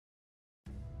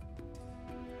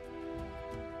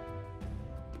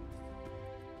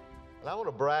And I want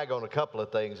to brag on a couple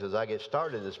of things as I get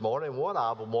started this morning. One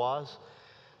of them was,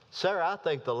 Sarah, I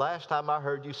think the last time I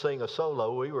heard you sing a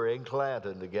solo, we were in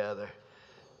Clanton together.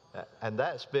 And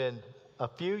that's been a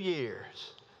few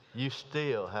years. You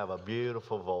still have a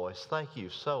beautiful voice. Thank you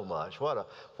so much. What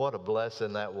a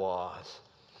blessing that was.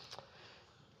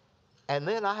 And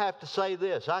then I have to say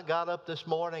this. I got up this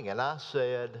morning and I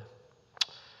said,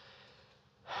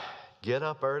 get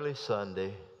up early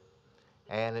Sunday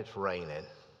and it's raining.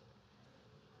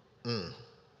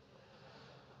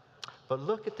 But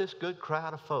look at this good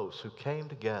crowd of folks who came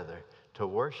together to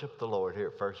worship the Lord here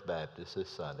at First Baptist this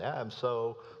Sunday. I am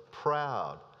so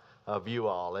proud of you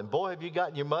all. And boy, have you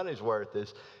gotten your money's worth.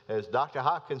 As Dr.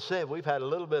 Hopkins said, we've had a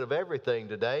little bit of everything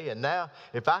today. And now,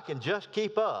 if I can just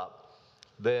keep up,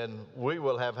 then we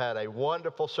will have had a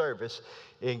wonderful service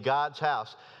in God's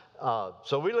house.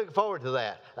 So we look forward to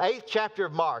that. The 8th chapter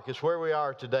of Mark is where we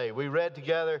are today. We read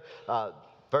together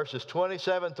verses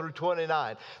 27 through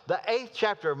 29. The 8th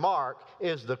chapter of Mark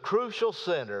is the crucial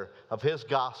center of his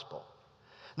gospel.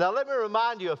 Now, let me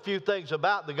remind you a few things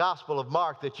about the Gospel of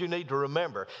Mark that you need to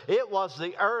remember. It was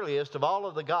the earliest of all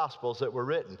of the Gospels that were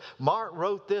written. Mark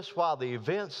wrote this while the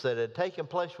events that had taken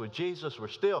place with Jesus were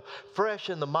still fresh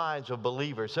in the minds of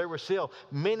believers. There were still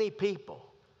many people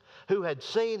who had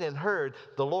seen and heard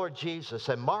the Lord Jesus,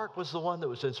 and Mark was the one that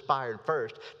was inspired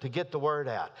first to get the word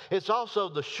out. It's also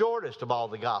the shortest of all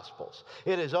the Gospels.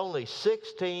 It is only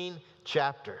 16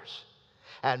 chapters.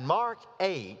 And Mark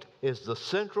 8 is the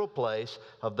central place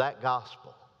of that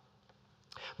gospel.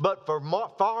 But for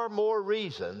far more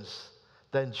reasons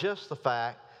than just the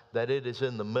fact that it is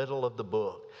in the middle of the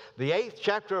book. The 8th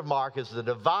chapter of Mark is the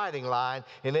dividing line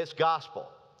in its gospel.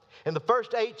 In the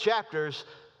first 8 chapters,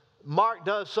 Mark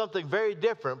does something very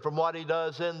different from what he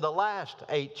does in the last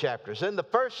 8 chapters. In the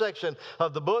first section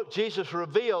of the book, Jesus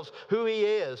reveals who he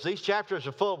is. These chapters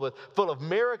are full of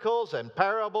miracles and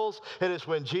parables. It is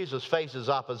when Jesus faces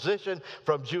opposition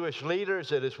from Jewish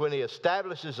leaders. It is when he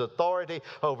establishes authority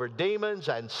over demons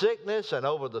and sickness and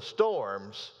over the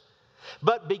storms.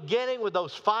 But beginning with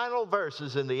those final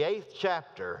verses in the 8th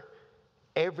chapter,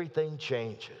 everything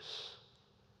changes.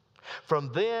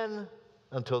 From then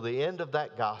until the end of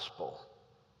that gospel,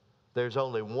 there's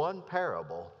only one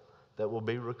parable that will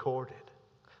be recorded.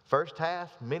 First half,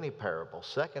 many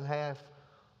parables. Second half,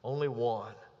 only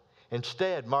one.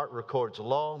 Instead, Mark records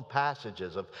long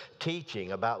passages of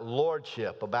teaching about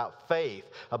lordship, about faith,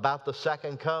 about the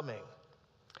second coming.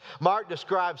 Mark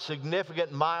describes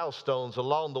significant milestones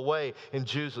along the way in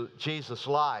Jesus'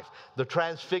 life. The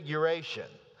transfiguration,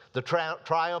 the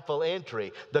triumphal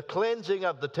entry, the cleansing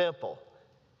of the temple.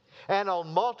 And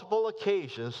on multiple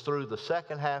occasions through the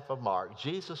second half of Mark,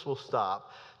 Jesus will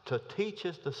stop to teach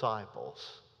his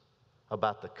disciples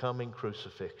about the coming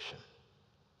crucifixion.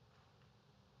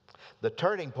 The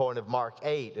turning point of Mark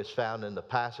 8 is found in the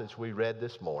passage we read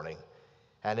this morning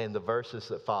and in the verses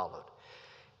that followed.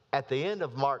 At the end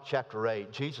of Mark chapter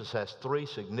 8, Jesus has 3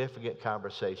 significant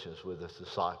conversations with his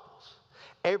disciples.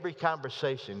 Every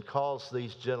conversation calls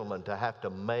these gentlemen to have to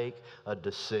make a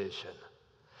decision.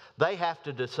 They have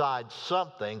to decide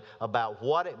something about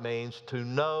what it means to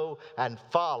know and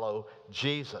follow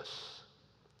Jesus.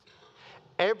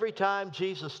 Every time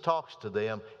Jesus talks to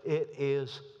them, it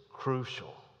is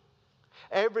crucial.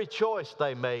 Every choice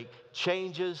they make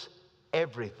changes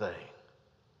everything.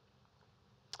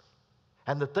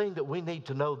 And the thing that we need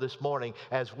to know this morning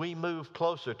as we move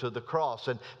closer to the cross,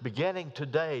 and beginning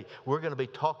today, we're going to be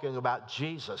talking about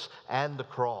Jesus and the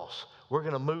cross. We're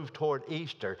going to move toward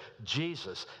Easter,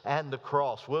 Jesus and the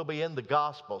cross. We'll be in the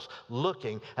Gospels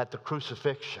looking at the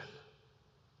crucifixion.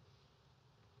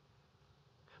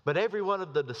 But every one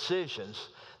of the decisions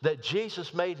that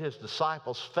Jesus made his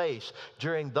disciples face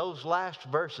during those last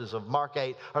verses of Mark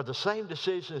 8 are the same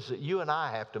decisions that you and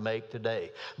I have to make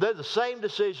today. They're the same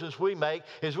decisions we make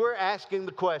as we're asking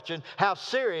the question, how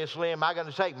seriously am I going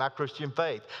to take my Christian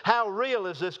faith? How real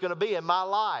is this going to be in my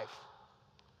life?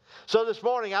 So this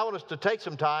morning, I want us to take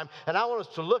some time, and I want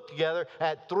us to look together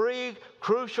at 3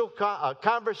 crucial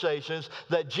conversations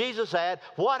that Jesus had,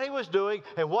 what he was doing,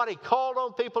 and what he called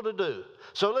on people to do.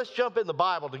 So let's jump in the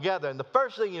Bible together, and the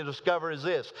first thing you discover is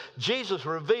this. Jesus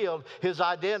revealed his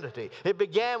identity. It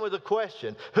began with a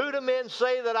question, who do men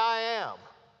say that I am?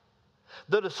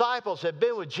 The disciples had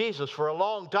been with Jesus for a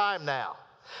long time now.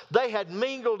 They had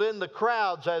mingled in the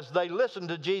crowds as they listened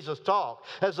to Jesus talk,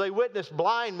 as they witnessed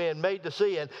blind men made to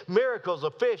see and miracles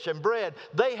of fish and bread.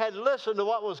 They had listened to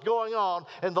what was going on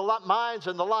in the minds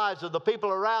and the lives of the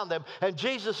people around them. And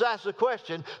Jesus asked the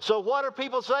question, so what are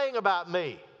people saying about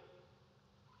me?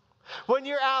 When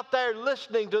you're out there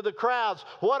listening to the crowds,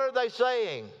 what are they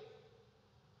saying?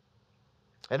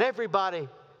 And everybody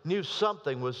knew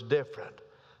something was different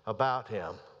about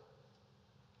him.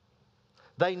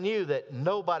 They knew that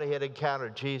nobody had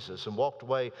encountered Jesus and walked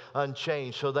away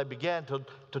unchanged. So they began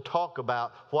to talk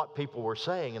about what people were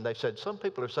saying. And they said, some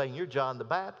people are saying you're John the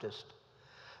Baptist,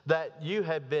 that you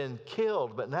had been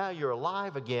killed, but now you're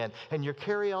alive again. And you're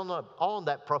carrying on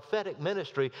that prophetic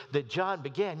ministry that John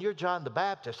began. You're John the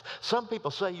Baptist. Some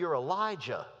people say you're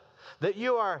Elijah, that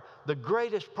you are the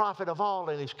greatest prophet of all,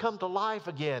 and he's come to life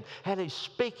again, and he's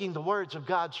speaking the words of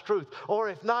God's truth. Or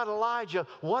if not Elijah,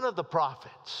 one of the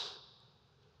prophets.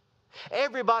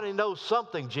 Everybody knows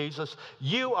something, Jesus.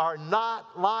 You are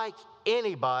not like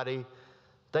anybody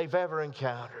they've ever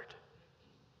encountered.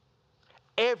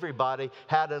 Everybody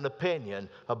had an opinion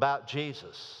about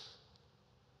Jesus.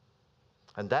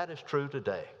 And that is true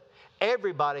today.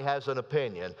 Everybody has an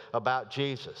opinion about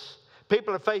Jesus.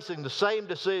 People are facing the same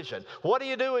decision. What do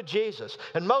you do with Jesus?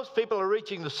 And most people are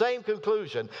reaching the same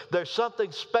conclusion. There's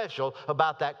something special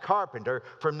about that carpenter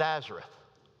from Nazareth.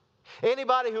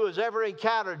 Anybody who has ever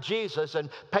encountered Jesus and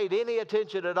paid any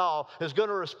attention at all is going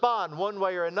to respond one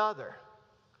way or another.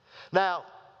 Now,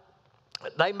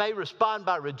 they may respond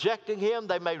by rejecting him.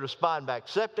 They may respond by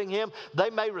accepting him. They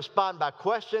may respond by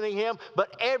questioning him.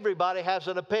 But everybody has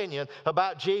an opinion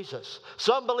about Jesus.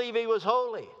 Some believe he was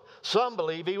holy. Some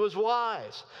believe he was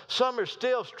wise. Some are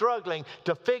still struggling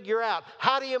to figure out,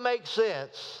 how do you make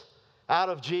sense out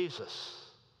of Jesus?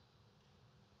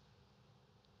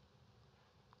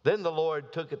 Then the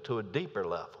Lord took it to a deeper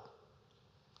level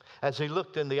as he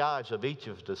looked in the eyes of each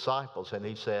of his disciples and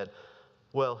he said,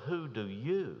 well, who do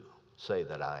you say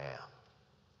that I am?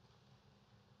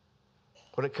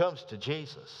 When it comes to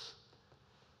Jesus,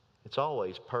 it's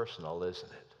always personal,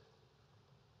 isn't it?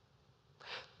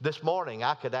 This morning,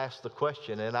 I could ask the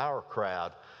question in our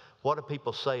crowd, what do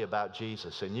people say about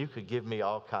Jesus? And you could give me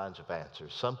all kinds of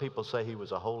answers. Some people say he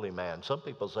was a holy man. Some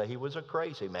people say he was a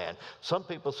crazy man. Some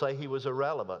people say he was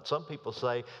irrelevant. Some people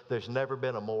say there's never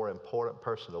been a more important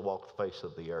person to walk the face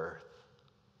of the earth.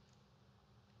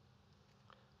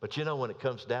 But you know, when it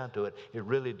comes down to it, it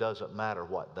really doesn't matter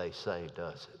what they say,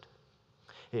 does it?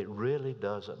 It really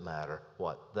doesn't matter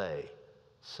what they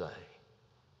say.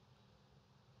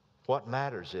 What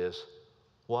matters is,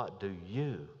 what do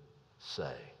you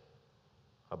say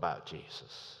about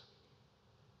Jesus?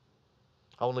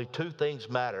 Only two things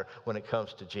matter when it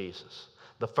comes to Jesus.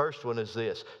 The first one is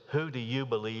this: who do you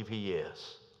believe he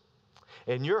is?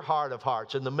 In your heart of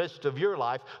hearts, in the midst of your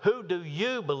life, who do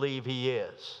you believe he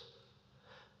is?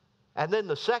 And then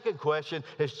the second question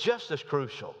is just as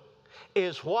crucial.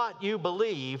 Is what you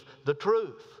believe the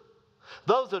truth?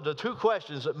 Those are the two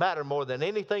questions that matter more than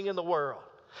anything in the world.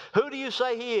 Who do you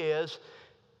say he is?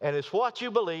 And is what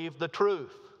you believe the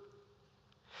truth?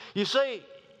 You see,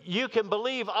 you can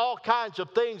believe all kinds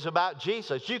of things about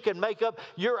Jesus. You can make up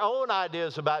your own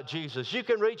ideas about Jesus. You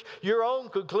can reach your own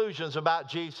conclusions about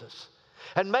Jesus.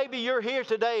 And maybe you're here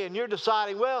today and you're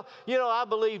deciding, well, you know, I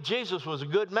believe Jesus was a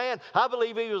good man. I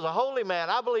believe he was a holy man.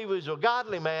 I believe he was a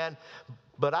godly man.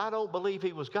 But I don't believe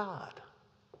he was God.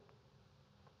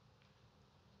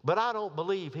 But I don't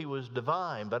believe he was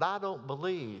divine. But I don't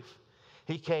believe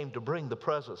he came to bring the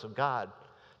presence of God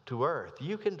to earth.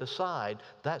 You can decide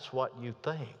that's what you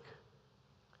think.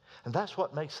 And that's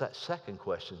what makes that second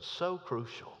question so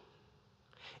crucial.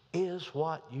 Is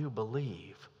what you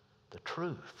believe the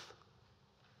truth?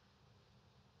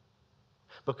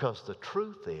 Because the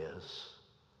truth is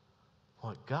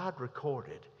what God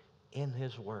recorded in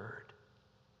his word.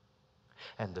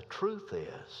 And the truth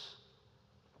is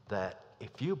that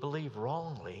if you believe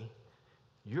wrongly,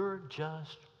 you're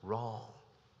just wrong.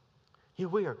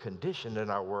 We are conditioned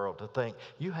in our world to think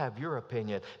you have your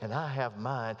opinion and I have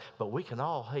mine, but we can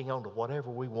all hang on to whatever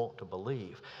we want to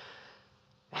believe.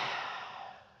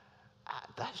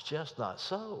 That's just not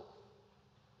so.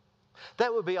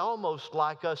 That would be almost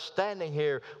like us standing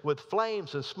here with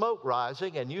flames and smoke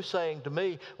rising and you saying to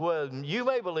me, well, you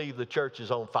may believe the church is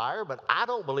on fire, but I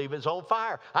don't believe it's on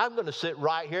fire. I'm going to sit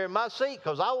right here in my seat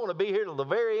because I want to be here till the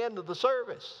very end of the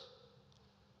service.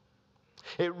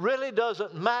 It really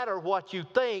doesn't matter what you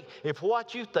think if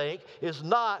what you think is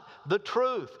not the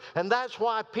truth. And that's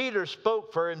why Peter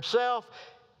spoke for himself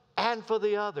and for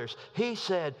the others. He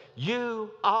said,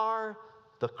 you are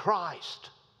the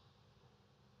Christ.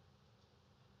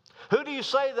 Who do you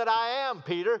say that I am,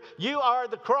 Peter? You are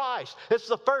the Christ. It's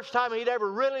the first time he'd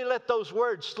ever really let those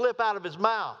words slip out of his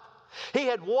mouth. He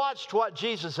had watched what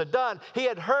Jesus had done. He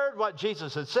had heard what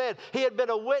Jesus had said. He had been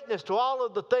a witness to all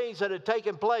of the things that had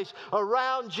taken place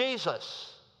around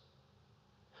Jesus.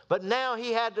 But now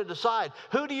he had to decide,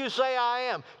 who do you say I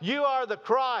am? You are the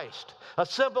Christ. A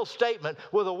simple statement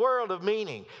with a world of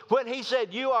meaning. When he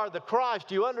said, you are the Christ,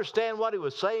 do you understand what he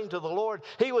was saying to the Lord?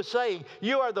 He was saying,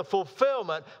 you are the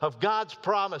fulfillment of God's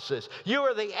promises. You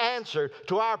are the answer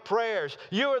to our prayers.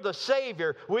 You are the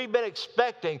Savior we've been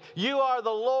expecting. You are the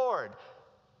Lord.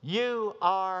 You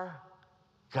are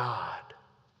God.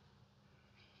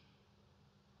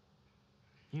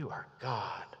 You are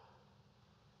God.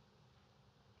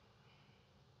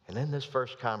 And in this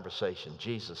first conversation,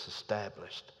 Jesus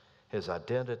established his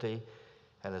identity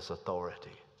and his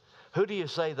authority. Who do you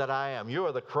say that I am? You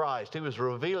are the Christ. He was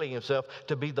revealing himself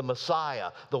to be the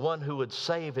Messiah, the one who would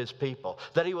save his people.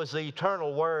 That he was the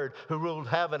eternal Word who ruled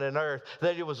heaven and earth.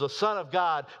 That he was the Son of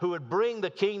God who would bring the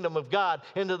kingdom of God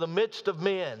into the midst of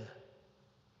men.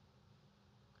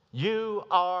 You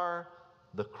are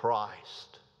the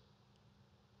Christ.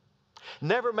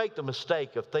 Never make the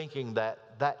mistake of thinking that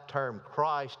that term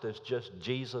Christ is just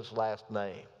Jesus' last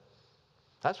name.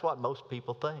 That's what most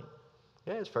people think.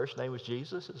 Yeah, his first name was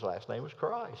Jesus, his last name was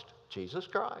Christ. Jesus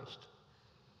Christ.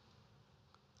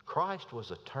 Christ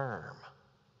was a term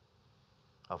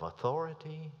of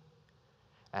authority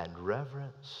and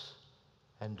reverence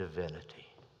and divinity.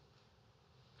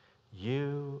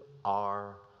 You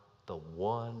are the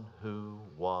one who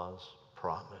was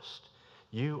promised.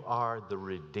 You are the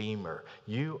Redeemer.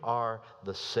 You are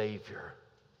the Savior.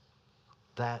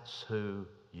 That's who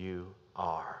you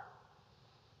are.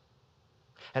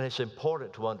 And it's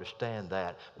important to understand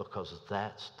that because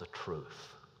that's the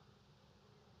truth.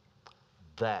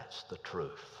 That's the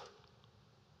truth.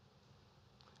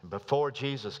 And before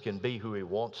Jesus can be who he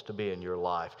wants to be in your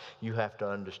life, you have to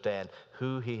understand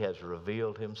who he has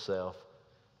revealed himself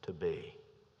to be.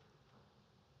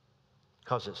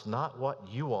 Because it's not what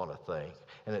you want to think,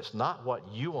 and it's not what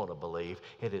you want to believe.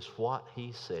 It is what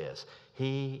he says.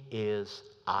 He is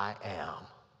I am.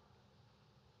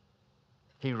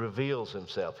 He reveals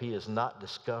himself. He is not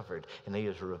discovered, and he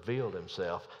has revealed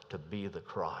himself to be the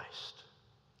Christ.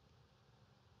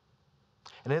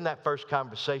 And in that first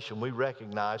conversation, we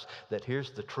recognize that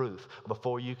here's the truth.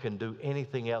 Before you can do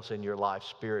anything else in your life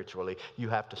spiritually, you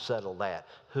have to settle that.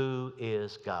 Who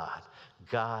is God?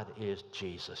 God is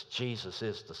Jesus. Jesus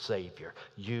is the Savior.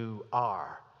 You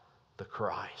are the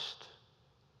Christ.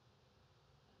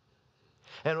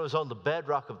 And it was on the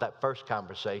bedrock of that first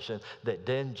conversation that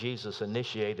then Jesus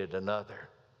initiated another.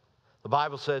 The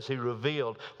Bible says he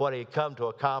revealed what he had come to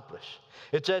accomplish.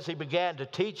 It says he began to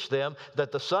teach them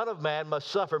that the Son of Man must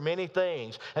suffer many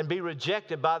things and be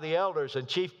rejected by the elders and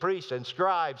chief priests and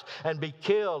scribes and be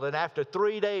killed and after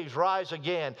 3 days rise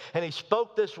again. And he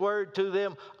spoke this word to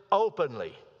them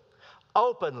openly,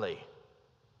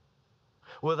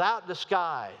 without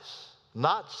disguise,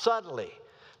 not subtly.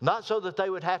 Not so that they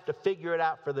would have to figure it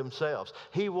out for themselves.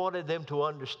 He wanted them to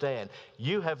understand,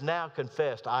 you have now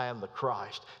confessed I am the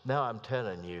Christ. Now I'm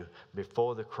telling you,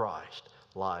 before the Christ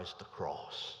lies the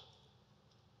cross.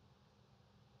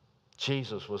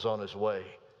 Jesus was on his way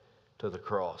to the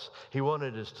cross. He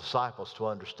wanted his disciples to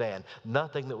understand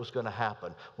nothing that was going to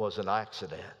happen was an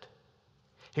accident.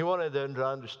 He wanted them to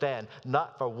understand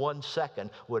not for 1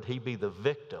 second would he be the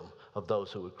victim of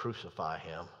those who would crucify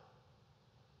him.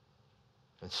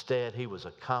 Instead, he was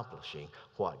accomplishing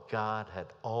what God had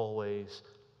always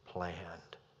planned.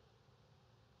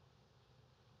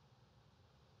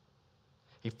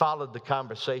 He followed the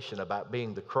conversation about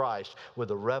being the Christ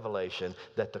with a revelation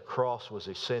that the cross was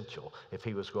essential if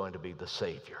he was going to be the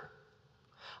Savior.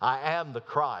 I am the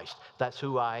Christ. That's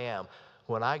who I am.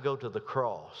 When I go to the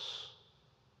cross,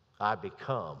 I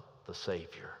become the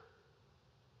Savior,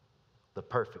 the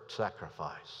perfect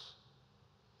sacrifice.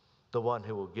 The one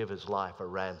who will give his life a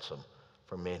ransom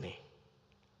for many.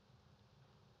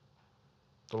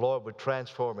 The Lord would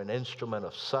transform an instrument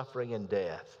of suffering and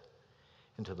death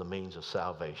into the means of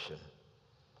salvation.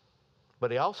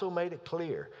 But he also made it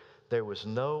clear there was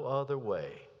no other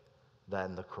way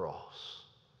than the cross.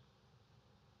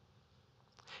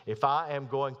 If I am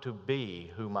going to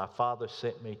be who my Father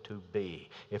sent me to be,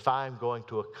 if I am going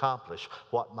to accomplish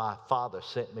what my Father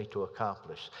sent me to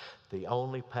accomplish, the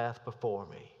only path before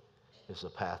me is the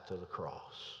path to the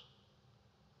cross.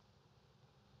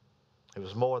 It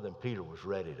was more than Peter was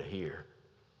ready to hear.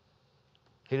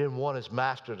 He didn't want his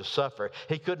master to suffer.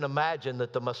 He couldn't imagine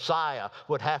that the Messiah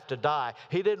would have to die.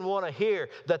 He didn't want to hear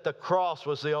that the cross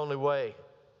was the only way.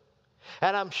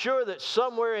 And I'm sure that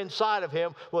somewhere inside of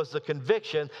him was the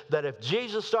conviction that if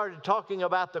Jesus started talking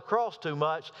about the cross too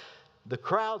much, the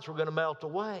crowds were going to melt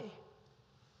away.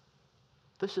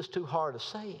 This is too hard a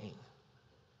saying.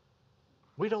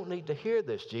 We don't need to hear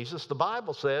this, Jesus. The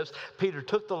Bible says Peter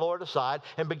took the Lord aside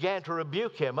and began to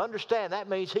rebuke him. Understand, that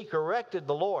means he corrected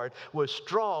the Lord with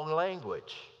strong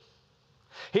language.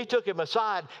 He took him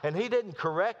aside and he didn't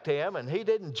correct him and he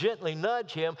didn't gently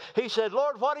nudge him. He said,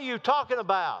 Lord, what are you talking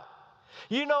about?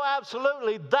 You know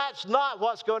absolutely that's not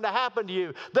what's going to happen to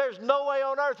you. There's no way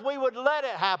on earth we would let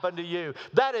it happen to you.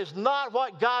 That is not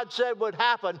what God said would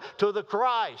happen to the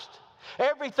Christ.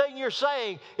 Everything you're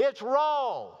saying, it's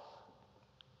wrong.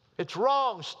 It's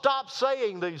wrong. Stop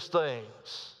saying these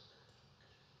things.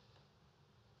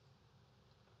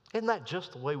 Isn't that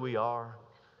just the way we are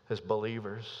as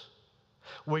believers?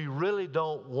 We really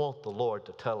don't want the Lord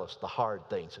to tell us the hard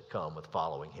things that come with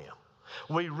following Him.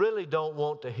 We really don't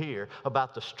want to hear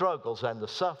about the struggles and the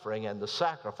suffering and the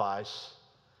sacrifice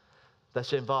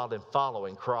that's involved in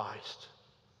following Christ.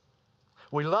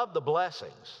 We love the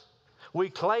blessings.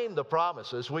 We claim the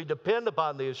promises. We depend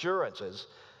upon the assurances.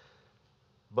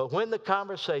 But when the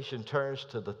conversation turns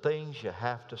to the things you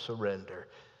have to surrender,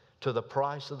 to the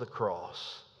price of the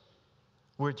cross,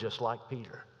 we're just like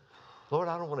Peter. Lord,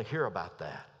 I don't want to hear about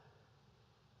that.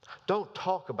 Don't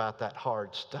talk about that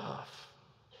hard stuff.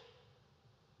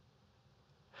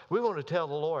 We want to tell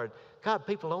the Lord, God,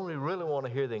 people only really want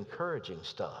to hear the encouraging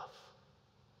stuff.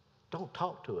 Don't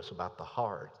talk to us about the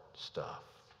hard stuff.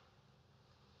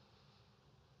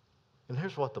 And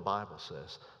here's what the Bible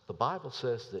says. The Bible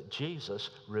says that Jesus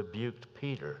rebuked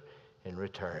Peter in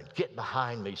return. Get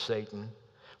behind me, Satan.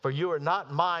 For you are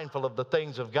not mindful of the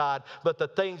things of God, but the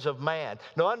things of man.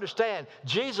 Now understand,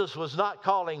 Jesus was not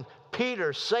calling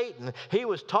Peter Satan. He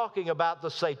was talking about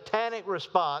the satanic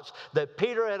response that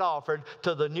Peter had offered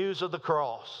to the news of the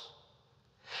cross.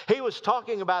 He was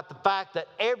talking about the fact that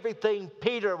everything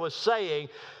Peter was saying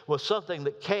was something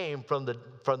that came from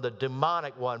the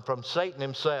demonic one, from Satan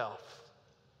himself.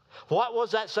 What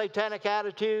was that satanic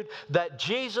attitude? That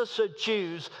Jesus should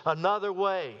choose another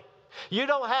way. You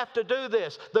don't have to do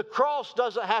this. The cross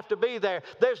doesn't have to be there.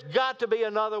 There's got to be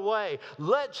another way.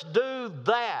 Let's do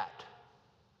that.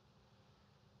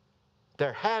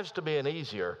 There has to be an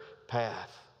easier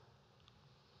path.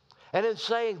 And in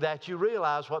saying that, you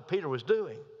realize what Peter was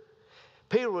doing.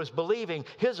 Peter was believing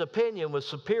his opinion was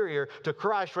superior to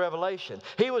Christ's revelation.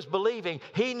 He was believing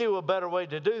he knew a better way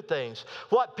to do things.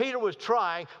 What Peter was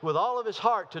trying with all of his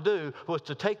heart to do was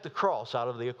to take the cross out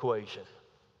of the equation.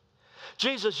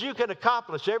 Jesus, you can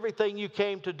accomplish everything you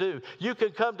came to do. You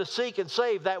can come to seek and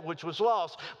save that which was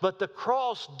lost, but the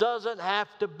cross doesn't have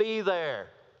to be there.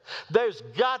 There's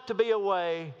got to be a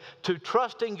way to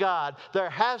trusting God. There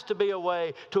has to be a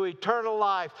way to eternal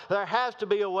life. There has to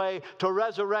be a way to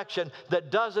resurrection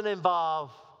that doesn't involve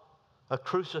a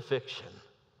crucifixion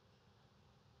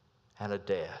and a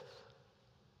death.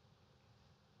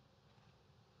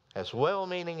 As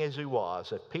well-meaning as he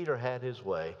was, if Peter had his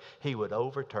way, he would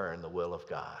overturn the will of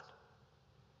God.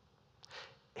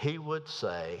 He would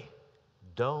say,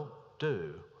 don't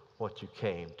do what you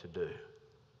came to do.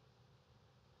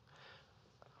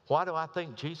 Why do I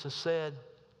think Jesus said,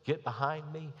 get behind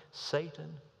me,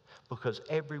 Satan? Because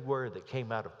every word that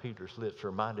came out of Peter's lips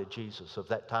reminded Jesus of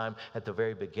that time at the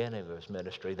very beginning of his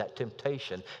ministry, that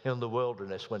temptation in the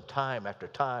wilderness when time after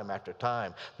time after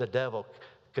time the devil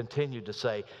continued to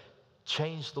say,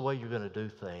 change the way you're going to do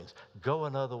things. Go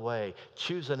another way.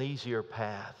 Choose an easier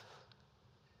path.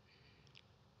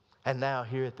 And now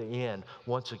here at the end,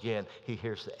 once again, he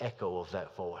hears the echo of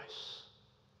that voice.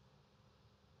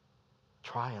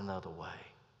 Try another way.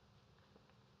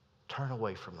 Turn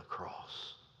away from the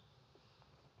cross.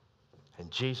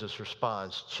 And Jesus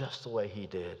responds just the way he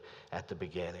did at the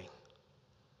beginning.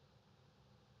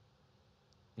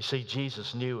 You see,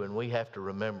 Jesus knew, and we have to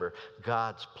remember,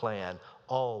 God's plan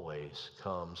always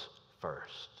comes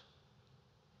first.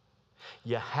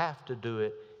 You have to do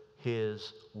it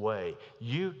His way.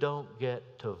 You don't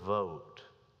get to vote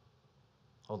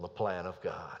on the plan of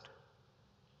God.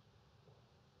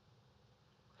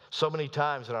 So many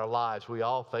times in our lives, we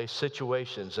all face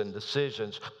situations and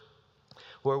decisions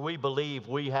where we believe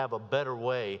we have a better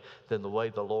way than the way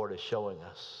the Lord is showing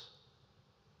us.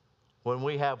 When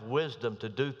we have wisdom to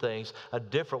do things a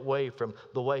different way from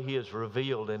the way He has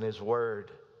revealed in His Word.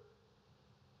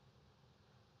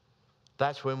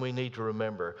 That's when we need to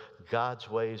remember God's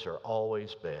ways are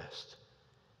always best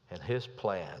and His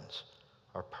plans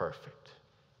are perfect.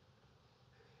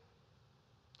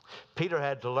 Peter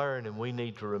had to learn, and we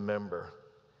need to remember,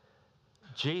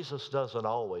 Jesus doesn't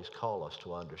always call us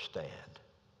to understand.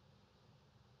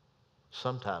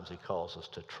 Sometimes He calls us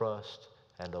to trust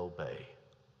and obey.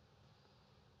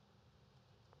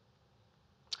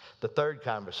 The third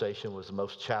conversation was the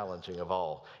most challenging of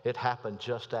all. It happened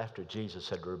just after Jesus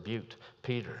had rebuked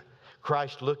Peter.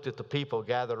 Christ looked at the people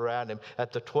gathered around him,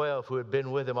 at the 12 who had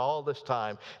been with him all this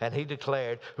time, and he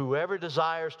declared, "Whoever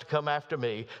desires to come after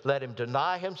me, let him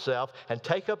deny himself and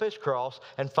take up his cross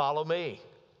and follow me.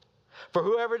 For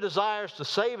whoever desires to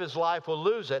save his life will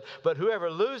lose it, but whoever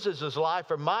loses his life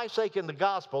for my sake in the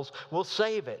Gospels will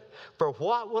save it. For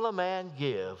what will a man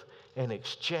give in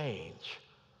exchange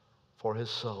for his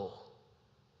soul?"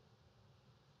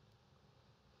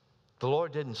 The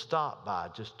Lord didn't stop by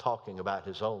just talking about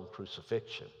his own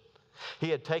crucifixion.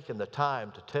 He had taken the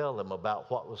time to tell them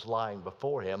about what was lying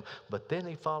before him, but then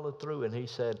he followed through and he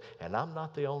said, "And I'm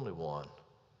not the only one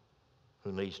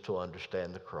who needs to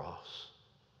understand the cross.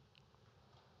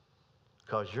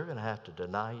 Because you're going to have to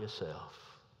deny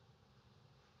yourself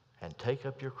and take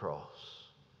up your cross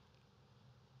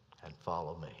and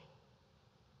follow me."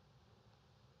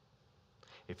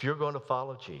 If you're going to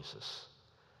follow Jesus,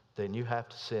 then you have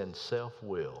to send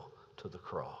self-will to the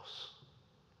cross.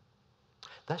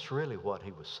 That's really what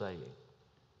he was saying.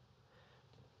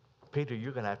 Peter,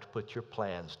 you're going to have to put your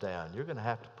plans down. You're going to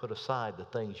have to put aside the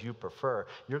things you prefer.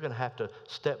 You're going to have to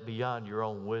step beyond your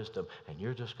own wisdom, and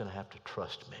you're just going to have to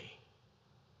trust me.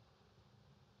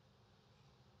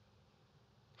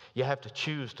 You have to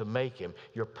choose to make him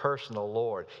your personal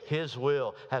Lord. His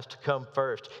will has to come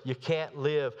first. You can't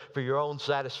live for your own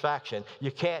satisfaction.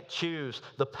 You can't choose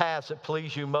the paths that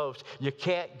please you most. You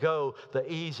can't go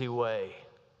the easy way.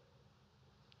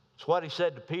 It's what he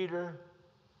said to Peter.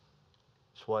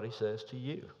 It's what he says to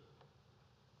you.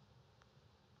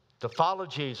 To follow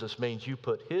Jesus means you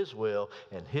put his will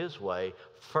and his way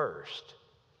first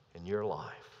in your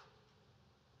life.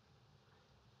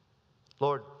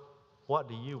 Lord, what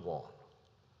do you want?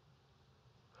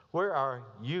 Where are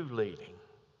you leading?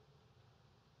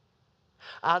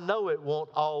 I know it won't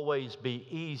always be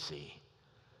easy,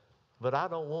 but I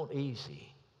don't want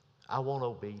easy. I want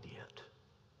obedient.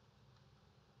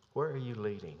 Where are you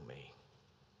leading me?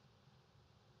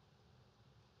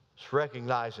 It's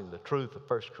recognizing the truth of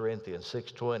 1 Corinthians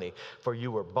 6:20, "For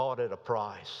you were bought at a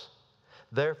price.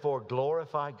 Therefore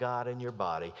glorify God in your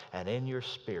body and in your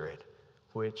spirit,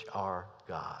 which are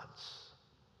God's."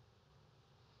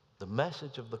 The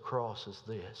message of the cross is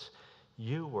this: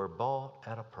 you were bought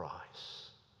at a price.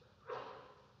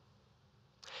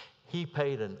 He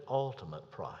paid an ultimate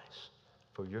price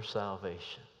for your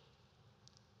salvation.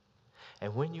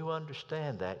 And when you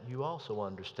understand that, you also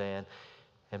understand,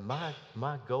 and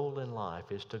my goal in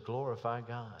life is to glorify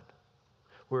God.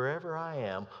 Wherever I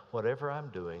am, whatever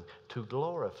I'm doing, to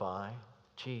glorify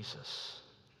Jesus.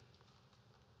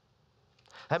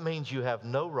 That means you have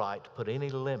no right to put any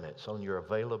limits on your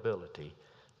availability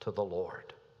to the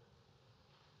Lord.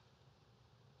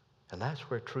 And that's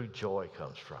where true joy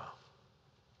comes from.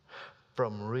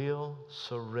 From real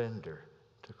surrender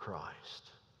to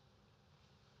Christ.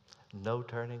 No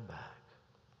turning back.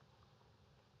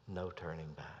 No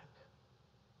turning back.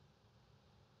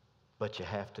 But you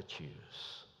have to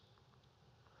choose.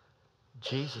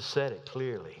 Jesus said it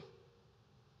clearly.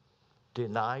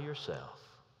 Deny yourself.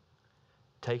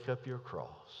 Take up your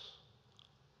cross.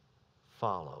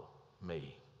 Follow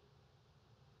me.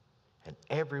 And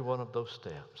every one of those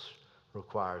steps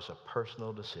requires a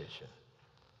personal decision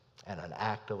and an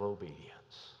act of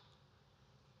obedience.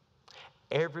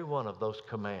 Every one of those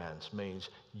commands means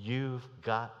you've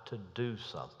got to do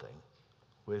something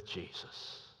with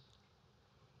Jesus.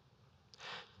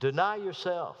 Deny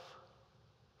yourself.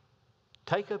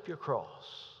 Take up your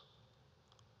cross.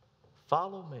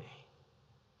 Follow me.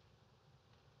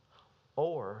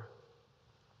 Or,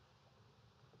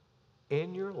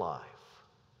 in your life,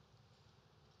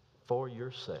 for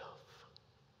yourself,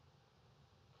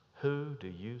 who do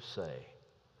you say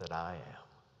that I am?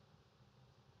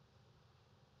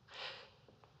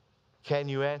 Can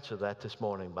you answer that this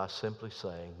morning by simply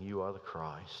saying, you are the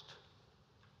Christ.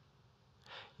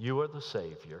 You are the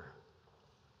Savior.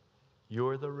 You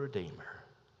are the Redeemer.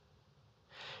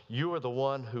 You are the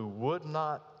one who would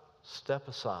not step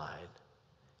aside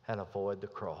and avoid the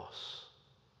cross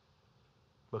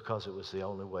because it was the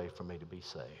only way for me to be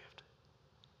saved.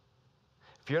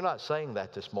 If you're not saying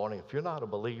that this morning, if you're not a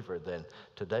believer, then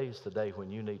today's the day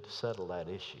when you need to settle that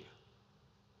issue.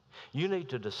 You need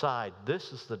to decide,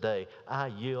 this is the day I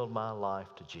yield my life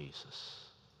to Jesus.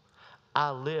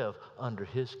 I live under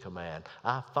his command.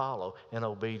 I follow in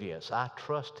obedience. I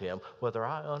trust him whether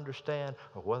I understand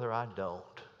or whether I don't,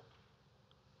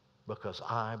 because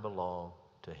I belong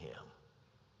to him.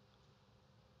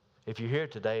 If you're here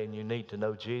today and you need to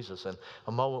know Jesus, in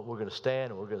a moment we're going to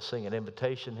stand and we're going to sing an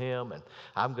invitation hymn, and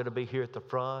I'm going to be here at the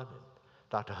front.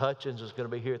 Dr. Hutchins is going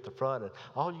to be here at the front, and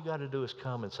all you got to do is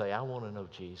come and say, I want to know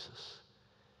Jesus,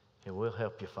 and we'll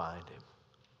help you find him.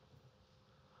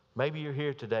 Maybe you're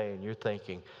here today and you're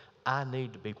thinking, I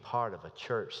need to be part of a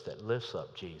church that lifts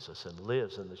up Jesus and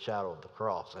lives in the shadow of the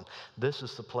cross. And this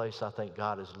is the place I think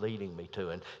God is leading me to.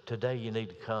 And today you need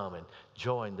to come and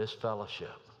join this fellowship.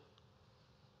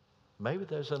 Maybe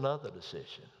there's another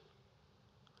decision,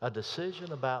 a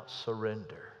decision about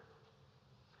surrender.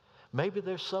 Maybe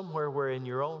there's somewhere where in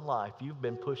your own life you've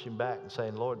been pushing back and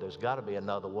saying, Lord, there's got to be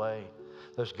another way.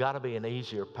 There's got to be an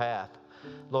easier path.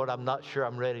 Lord, I'm not sure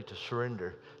I'm ready to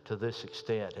surrender to this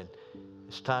extent. And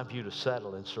it's time for you to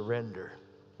settle and surrender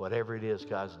whatever it is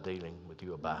God's dealing with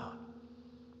you about.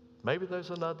 Maybe there's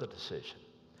another decision.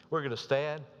 We're going to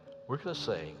stand. We're going to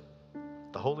sing.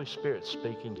 The Holy Spirit's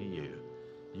speaking to you.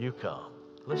 You come.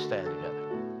 Let's stand together.